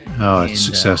feel. Oh, it's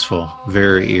successful.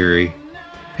 Very eerie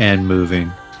and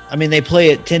moving. They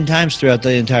play it 10 times throughout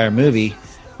the entire movie.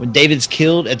 When David's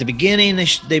killed at the beginning,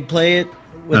 they play it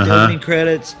with the opening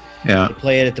credits. Yeah. They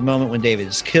play it at the moment when David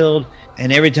is killed.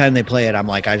 And every time they play it, I'm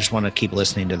like, I just want to keep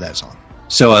listening to that song.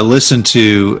 So I listened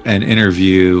to an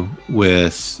interview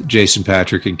with Jason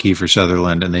Patric and Kiefer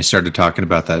Sutherland, and they started talking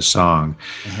about that song.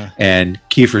 And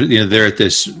Kiefer, they're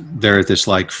at this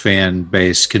like fan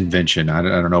base convention. I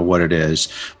don't know what it is,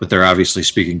 but they're obviously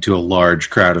speaking to a large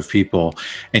crowd of people.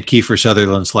 And Kiefer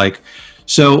Sutherland's like,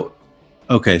 so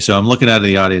I'm looking out of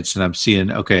the audience and I'm seeing,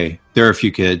 there are a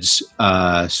few kids.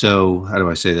 So how do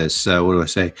I say this? What do I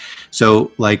say?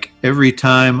 So like every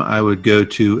time I would go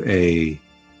to a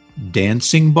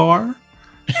dancing bar,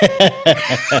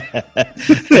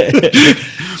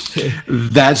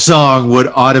 that song would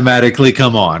automatically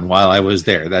come on while I was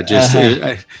there. That just,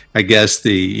 I guess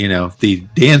the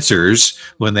dancers,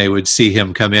 when they would see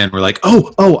him come in, were like,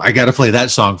 oh, I got to play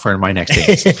that song for my next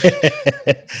dance.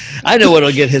 I know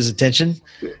what'll get his attention.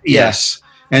 Yes.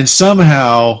 And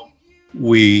somehow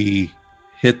we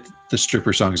hit the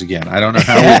stripper songs again. I don't know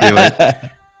how we do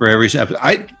it for every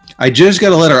episode. I just got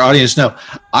to let our audience know,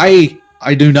 I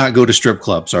do not go to strip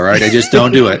clubs, all right? I just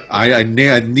don't do it. I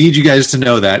need you guys to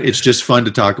know that. It's just fun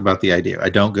to talk about the idea. I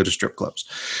don't go to strip clubs.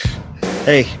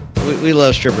 Hey, we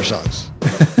love stripper songs.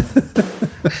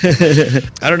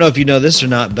 I don't know if you know this or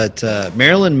not, but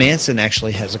Marilyn Manson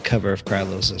actually has a cover of Cry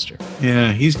Little Sister.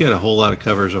 Yeah, he's got a whole lot of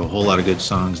covers of a whole lot of good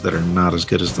songs that are not as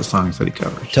good as the songs that he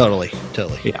covers. Totally.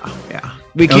 Yeah.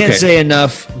 We can't say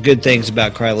enough good things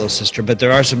about Cry Little Sister, but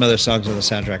there are some other songs on the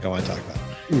soundtrack I want to talk about.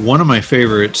 One of my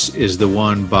favorites is the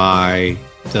one by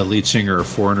the lead singer of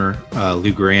Foreigner,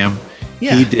 Lou Gramm.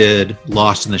 Yeah. He did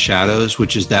Lost in the Shadows,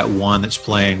 which is that one that's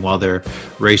playing while they're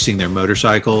racing their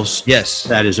motorcycles. Yes.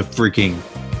 That is a freaking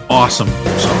awesome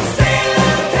song.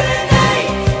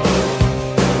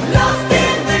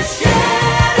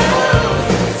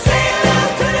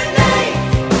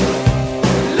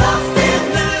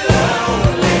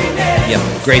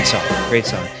 Yep, great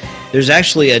song. There's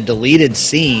actually a deleted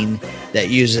scene that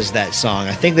uses that song.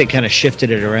 I think they kind of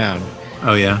shifted it around.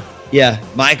 Oh, yeah? Yeah,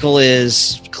 Michael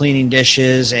is cleaning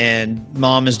dishes and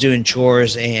Mom is doing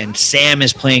chores and Sam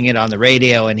is playing it on the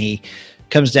radio, and he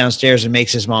comes downstairs and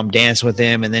makes his mom dance with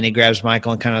him, and then he grabs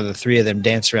Michael and kind of the three of them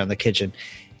dance around the kitchen.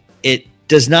 It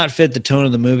does not fit the tone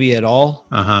of the movie at all,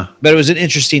 but it was an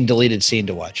interesting deleted scene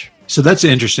to watch. So that's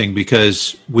interesting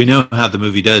because we know how the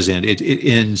movie does end. It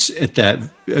ends at that.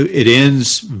 It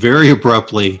ends very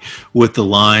abruptly with the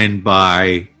line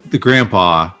by the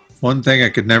grandpa. One thing I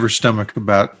could never stomach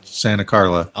about Santa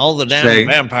Carla. All the damn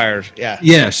vampires. Yeah.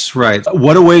 Yes, right.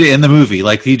 What a way to end the movie.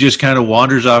 Like, he just kind of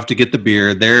wanders off to get the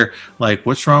beer. They're like,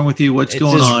 what's wrong with you? What's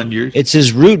going on? It's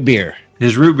his root beer.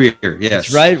 His root beer, yes.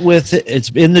 It's right with it. It's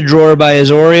in the drawer by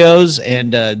his Oreos,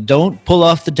 and don't pull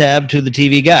off the tab to the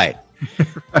TV guide.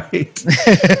 Right.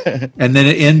 And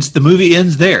then the movie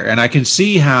ends there. And I can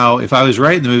see how, if I was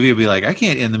writing the movie, I'd be like, I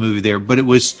can't end the movie there. But it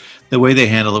was, the way they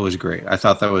handled it was great. I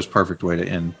thought that was a perfect way to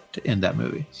end that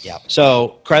movie. Yeah.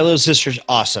 So, Cry Little Sisters,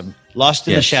 awesome. Lost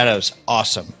in the Shadows,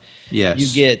 awesome. Yes.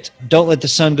 You get Don't Let the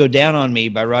Sun Go Down on Me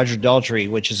by Roger Daltrey,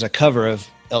 which is a cover of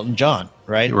Elton John,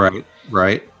 right?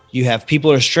 Right. You have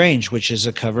People Are Strange, which is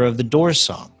a cover of the Doors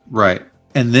song. Right.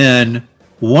 And then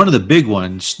one of the big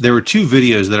ones, there were two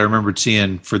videos that I remembered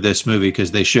seeing for this movie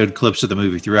because they showed clips of the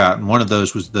movie throughout. And one of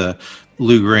those was the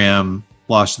Lou Gramm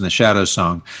Lost in the Shadows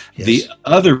song. Yes. The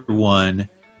other one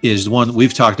is the one that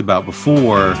we've talked about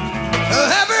before.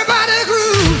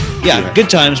 Yeah, Good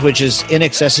Times, which is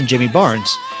INXS and Jimmy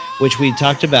Barnes, which we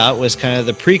talked about was kind of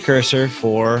the precursor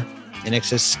for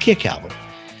INXS's Kick album.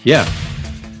 Yeah.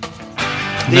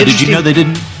 Now, did you know they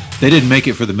didn't make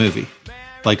it for the movie?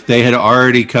 Like, they had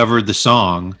already covered the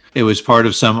song. It was part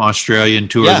of some Australian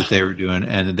tour that they were doing,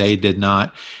 and they did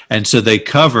not. And so they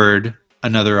covered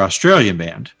another Australian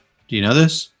band. Do you know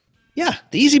this? Yeah,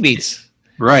 the Easy Beats.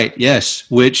 Right, yes.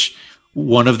 Which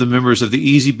one of the members of the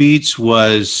Easy Beats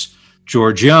was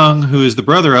George Young, who is the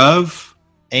brother of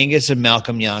Angus and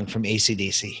Malcolm Young from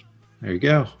AC/DC. There you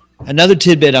go. Another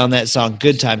tidbit on that song,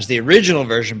 Good Times, the original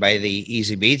version by the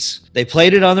Easy Beats. They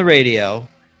played it on the radio.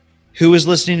 Who was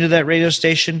listening to that radio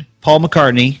station? Paul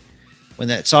McCartney. When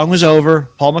that song was over,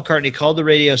 Paul McCartney called the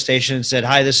radio station and said,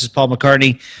 "Hi, this is Paul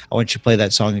McCartney. I want you to play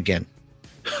that song again."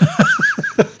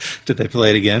 Did they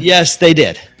play it again? Yes, they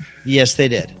did. Yes, they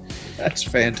did. That's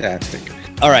fantastic.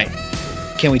 All right.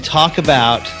 Can we talk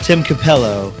about Tim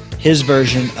Capello, his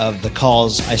version of The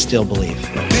Call's I Still Believe?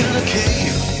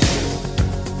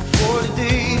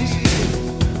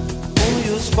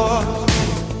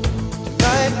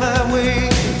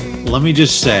 Let me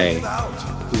just say,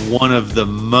 one of the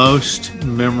most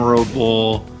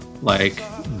memorable, like,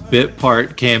 bit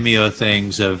part cameo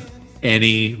things of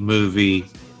any movie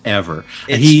ever.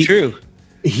 It's true.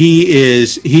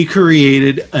 He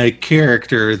created a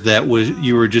character that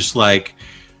you were just like,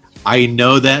 I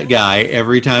know that guy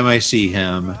every time I see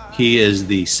him. He is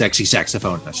the sexy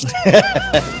saxophonist.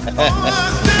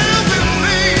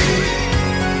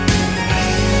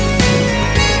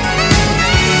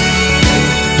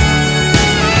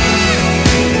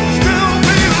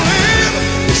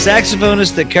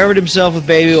 Saxophonist that covered himself with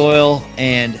baby oil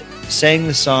and sang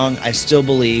the song I Still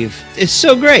Believe. It's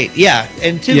so great. Yeah.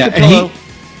 And Tim Capello.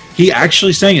 He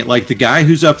actually sang it. Like, the guy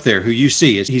who's up there who you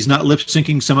see, he's not lip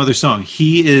syncing some other song.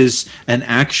 He is an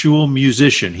actual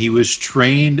musician. He was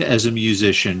trained as a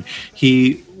musician.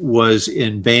 He was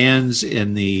in bands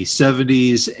in the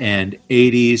 70s and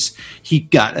 80s. He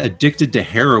got addicted to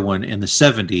heroin in the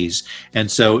 70s.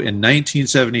 And so in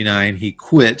 1979, he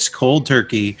quits cold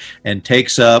turkey and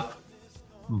takes up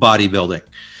bodybuilding.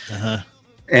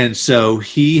 And so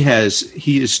he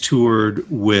is toured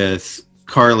with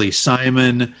Carly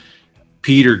Simon,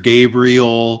 Peter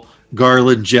Gabriel,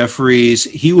 Garland Jeffries.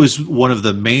 He was one of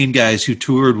the main guys who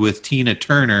toured with Tina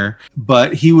Turner,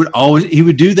 but he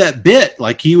would do that bit.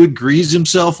 Like, he would grease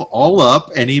himself all up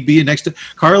and he'd be next to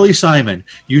Carly Simon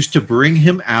used to bring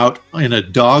him out in a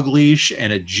dog leash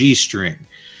and a G-string.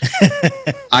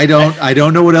 I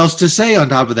don't know what else to say on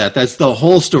top of that. That's the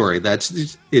whole story.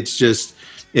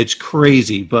 It's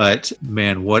crazy, but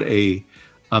man, what a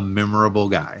memorable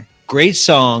guy. Great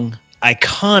song,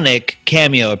 iconic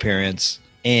cameo appearance,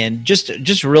 and just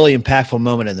a really impactful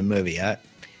moment in the movie.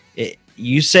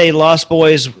 You say Lost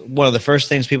Boys, one of the first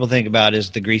things people think about is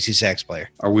the greasy sax player.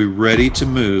 Are we ready to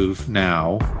move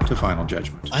now to Final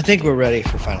Judgment? I think we're ready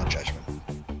for Final Judgment.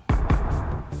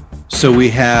 So we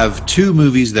have two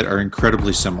movies that are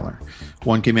incredibly similar.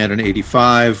 One came out in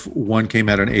 85, one came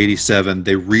out in 87.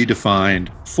 They redefined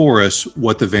for us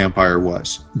what the vampire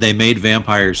was. They made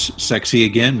vampires sexy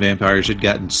again. Vampires had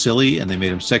gotten silly, and they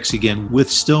made them sexy again with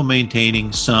still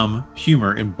maintaining some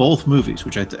humor in both movies,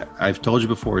 which I've told you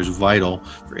before is vital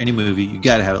for any movie. You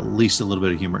got to have at least a little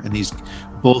bit of humor. And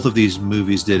both of these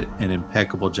movies did an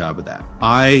impeccable job of that.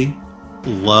 I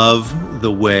love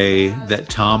the way that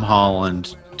Tom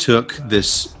Holland took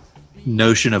this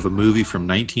notion of a movie from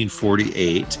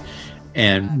 1948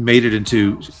 and made it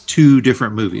into two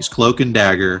different movies, Cloak and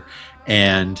Dagger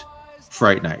and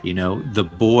Fright Night. You know, the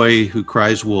boy who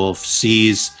cries wolf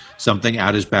sees something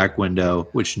out his back window,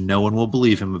 which no one will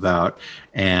believe him about,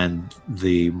 and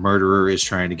the murderer is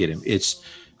trying to get him. It's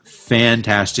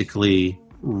fantastically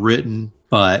written,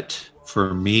 but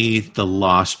for me, the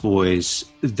Lost Boys,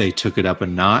 they took it up a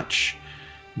notch.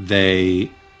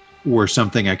 They were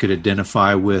something I could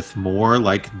identify with more.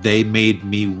 Like, they made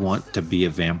me want to be a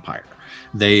vampire.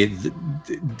 David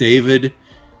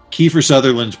Kiefer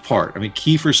Sutherland's part. I mean,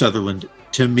 Kiefer Sutherland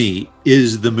to me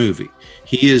is the movie.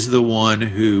 He is the one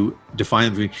who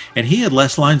defined the movie, and he had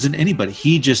less lines than anybody.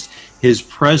 His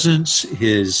presence,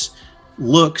 his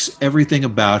looks, everything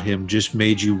about him just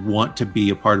made you want to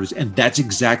be a part of it. And that's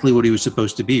exactly what he was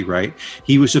supposed to be, right?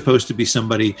 He was supposed to be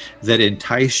somebody that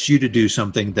enticed you to do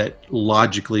something that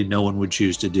logically no one would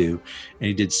choose to do. And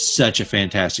he did such a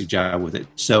fantastic job with it.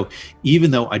 So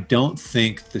even though I don't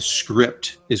think the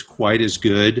script is quite as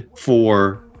good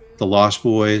for The Lost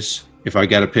Boys, if I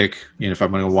got to pick, if I'm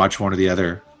going to watch one or the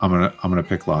other, I'm going to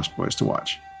pick Lost Boys to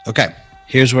watch. Okay.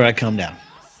 Here's where I come down.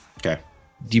 Okay.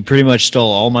 You pretty much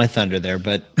stole all my thunder there,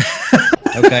 but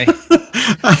okay.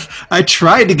 I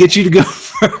tried to get you to go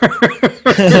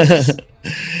first.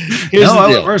 I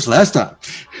went first last time.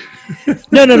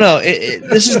 No.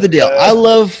 This is the deal. I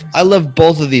love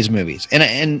both of these movies,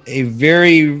 in a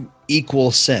very equal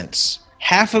sense.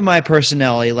 Half of my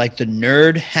personality, like the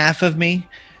nerd half of me,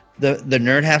 the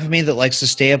nerd half of me that likes to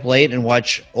stay up late and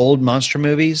watch old monster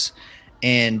movies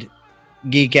and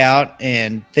geek out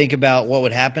and think about what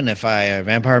would happen if a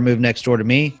vampire moved next door to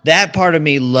me. That part of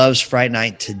me loves Fright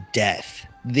Night to death.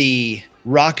 The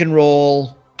rock and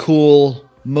roll, cool,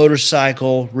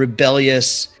 motorcycle,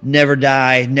 rebellious, never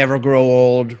die, never grow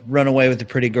old, run away with a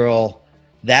pretty girl.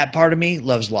 That part of me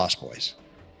loves Lost Boys.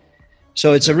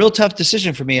 So it's a real tough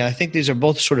decision for me. I think these are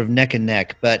both sort of neck and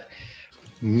neck, but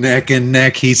neck and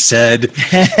neck, he said.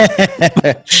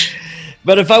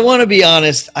 But if I want to be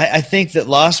honest, I think that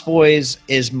Lost Boys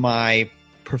is my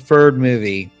preferred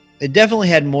movie. It definitely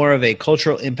had more of a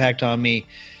cultural impact on me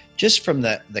just from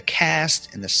the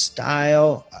cast and the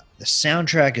style. The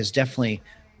soundtrack is definitely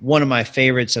one of my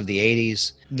favorites of the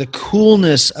 80s. The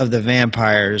coolness of the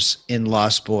vampires in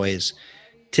Lost Boys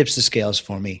tips the scales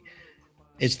for me.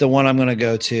 It's the one I'm going to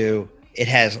go to. It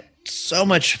has so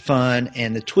much fun,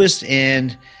 and the twist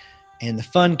end and the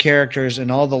fun characters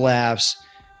and all the laughs.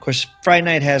 Of course, Fright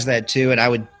Night has that too, and I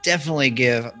would definitely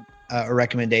give a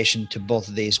recommendation to both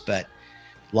of these, but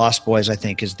Lost Boys, I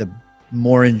think, is the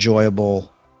more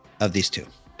enjoyable of these two.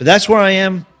 But that's where I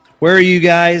am. Where are you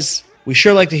guys? We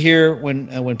sure like to hear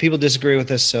when people disagree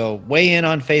with us, so weigh in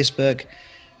on Facebook,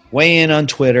 weigh in on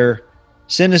Twitter,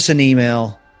 send us an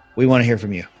email. We want to hear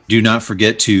from you. Do not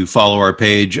forget to follow our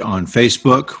page on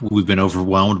Facebook. We've been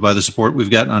overwhelmed by the support we've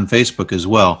gotten on Facebook as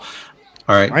well.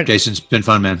 All right. Jason, it's been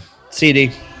fun, man.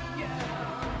 CD.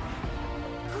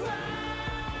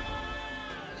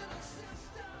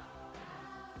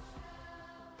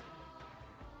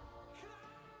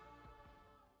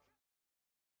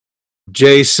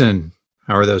 Jason,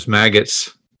 how are those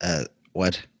maggots?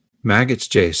 What? Maggots,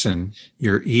 Jason.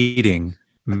 You're eating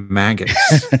maggots.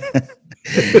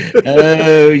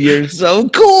 Oh, you're so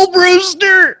cool,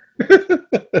 Brewster.